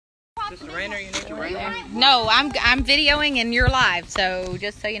Sister Rainer, you need to Rainer? No, I'm videoing and you're live, so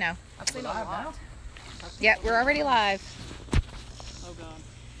just so you know. I've seen live now. Yeah, we're already live. Oh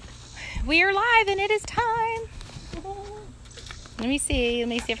God. We are live and it is time. Let me see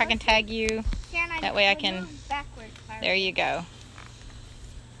if I can tag you. That way I can. There you go.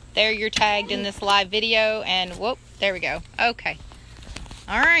 There you're tagged in this live video, and whoop, there we go. Okay.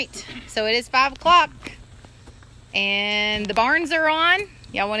 All right. So it is 5 o'clock, and the barns are on.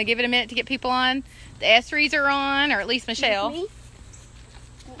 Y'all want to give it a minute to get people on? The S3s are on, or at least Michelle.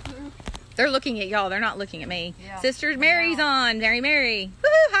 They're looking at y'all. They're not looking at me. Yeah. Sister Mary's on. Mary.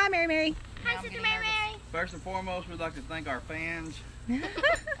 Woohoo! Hi, Mary. Hi, Sister Mary. First and foremost, we'd like to thank our fans.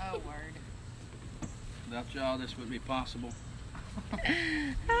 Oh, word. Without y'all, this wouldn't be possible.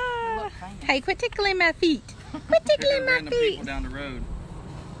 Hey, quit tickling my feet. Quit tickling my random feet. people down the road.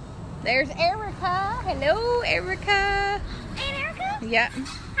 There's Erica. Hello, Erica. Hey, Erica. Yep.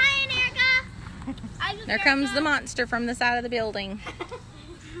 Hi, Erica. There comes the monster from the side of the building.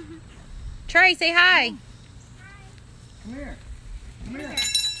 Trey, say hi. Come here.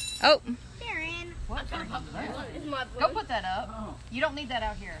 Oh. Darren. What? Go put that up. Oh. You don't need that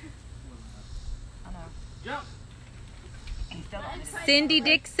out here. I know. Jump. Cindy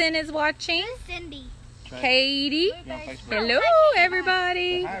Dixon is watching. Cindy. Katie. Hello,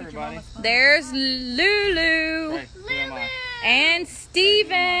 everybody. Hi, everybody. There's Lulu. Hey, who am I? And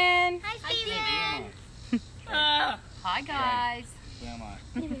Steven. Hi, Steven. Hi, guys. Who am I?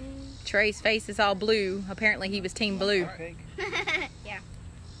 Trey's face is all blue. Apparently he was team blue. Yeah.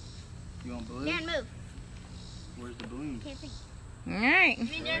 You want blue? Darren, move. Where's the balloon? Can't see. All right.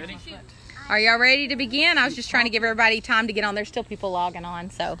 Ready? Are y'all ready to begin? I was just trying to give everybody time to get on. There's still people logging on,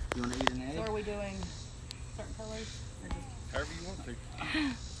 so. You want to eat an egg? So are we doing certain colors? However you want to.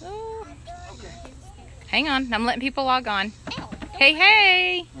 Oh. Hang on. I'm letting people log on.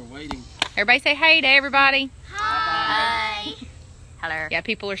 Hey. We're waiting. Everybody say hey to everybody. Hi. Hello. Yeah,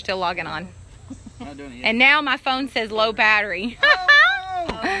 people are still logging on. Not doing it yet. And now my phone says low battery.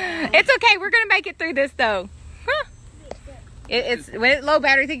 It's okay. We're going to make it through this, though. It's when it's low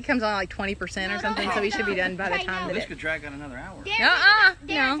battery, I think it comes on like 20% or something, so we should be done by the time that This it... could drag out another hour. Darren,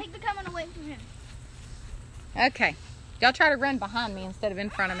 no. take the coming away from him. Okay. Y'all try to run behind me instead of in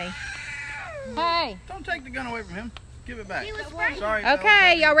front of me. Hey. Don't take the gun away from him. Give it back. He was right. Sorry.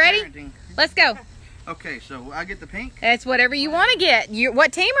 Okay, y'all ready? Parenting. Let's go. Okay, so I get the pink. It's whatever you want to get.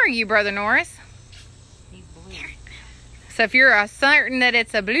 What team are you, Brother Norris? He's blue. So if you're certain that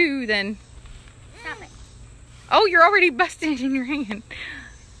it's a blue, then... Stop it. Oh, you're already busting it in your hand.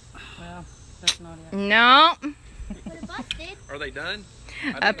 Well, that's not it. No. But it busted. Are they done?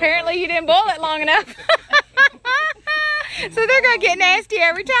 Apparently you didn't boil it long enough. So they're going to get nasty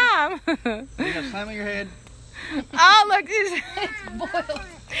every time. You got slam in your head. Oh, look. It's boiled.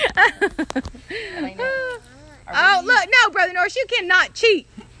 Oh, look. No, Brother Norris, you cannot cheat.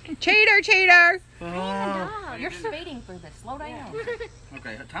 Cheater. Oh. You're speeding through this. Slow down. Is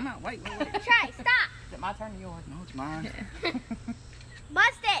Okay, time out. Wait. Try. Stop. it my turn or yours? No, it's mine.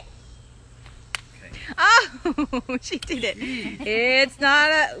 Bust it. Oh, she did it. It's not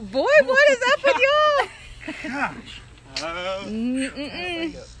a... Boy, what is up with y'all? Gosh. Are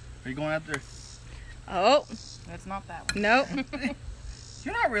you going out there? Oh, That's not that one. nope.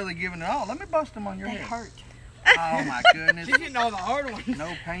 You're not really giving it all. Let me bust them on your They head. hurt. Oh my goodness. She's getting all the hard ones.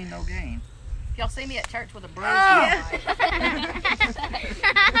 No pain, no gain. If y'all see me at church with a bruise,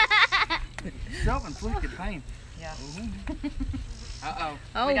 Self-inflicted pain. yeah. Uh-oh.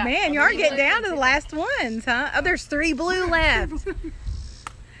 Oh, We got- man, you are getting down to the last ones, huh? Oh, there's 3 blue left.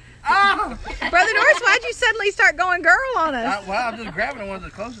 Oh! Brother Norris, why'd you suddenly start going girl on us? Well, I'm just grabbing the ones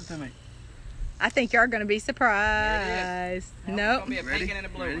that's closest to me. I think you're going to be surprised. It's Nope. gonna be a pink and a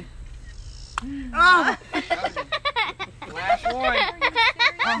blue. Ready? Oh! Last one.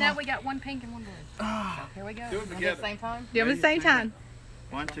 Now we got one pink and one blue. Oh. So here we go. Do it Wanna together. at the same time? Do them at the same time.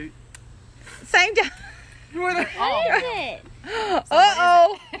 1, 2. Same time. What is it?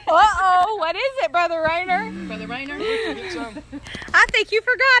 Uh-oh. What is it, Brother Rainer? Brother Rainer? Get some. I think you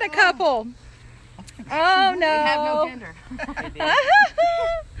forgot a couple. Oh, We have no no. gender.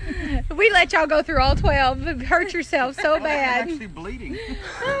 We let y'all go through all 12. Hurt yourself so I'm bad. actually bleeding.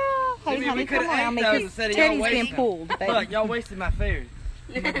 Oh, hey, Maybe honey, we could've come around me ate those because instead of y'all Teddy's being wasting pulled, baby. Look, y'all wasted my food.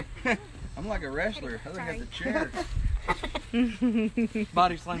 I'm like a wrestler. I think I have the chair.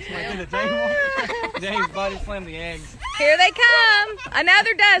 Body slam through the table. James body slammed the eggs. Here they come.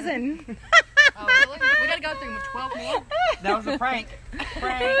 Another dozen. Oh, really? We gotta go through 12 more? That was a prank.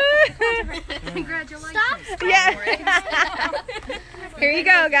 Prank. Congratulations. Yeah. Here you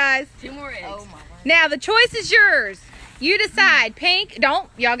go, guys. 2 more eggs. Oh, my word. Now, the choice is yours. You decide. Pink, don't.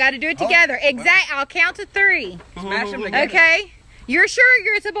 Y'all got to do it together. Exact. I'll count to 3. Smash them together. Okay. You're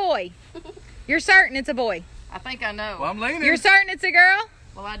sure it's a boy? You're certain it's a boy? I think I know. Well, I'm leaning. You're certain it's a girl?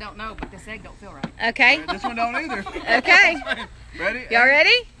 Well, I don't know, but this egg don't feel right. Okay. This one don't either. Okay. Ready? Y'all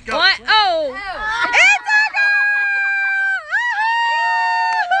ready? Go. One. Oh. It's a girl!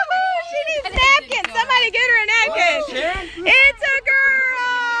 Oh, she needs napkins. Somebody get her a napkin. It's a girl.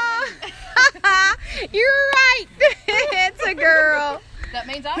 You're right. It's a girl. That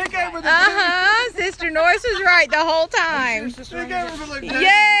means I was Pick over right. the Sister Norris was right the whole time. Pick over the like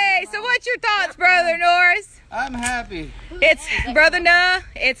Yay! So what's your thoughts, Brother Norris? I'm happy. It's Brother Nuh.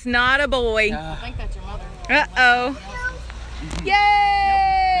 It's not a boy. I think that's your mother. Uh-oh. Yay!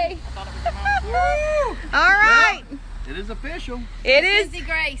 I thought it was your mom. All right. It is official. It is Mackenzie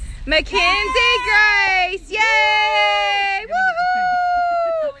Grace. Mackenzie Grace. Yay!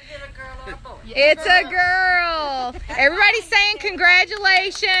 Woohoo! It's a girl. Everybody's saying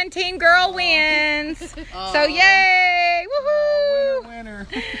congratulations. Team Girl wins. So yay! Woohoo! Winner.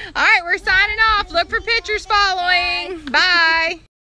 All right, we're signing off. Look for pictures following. Bye.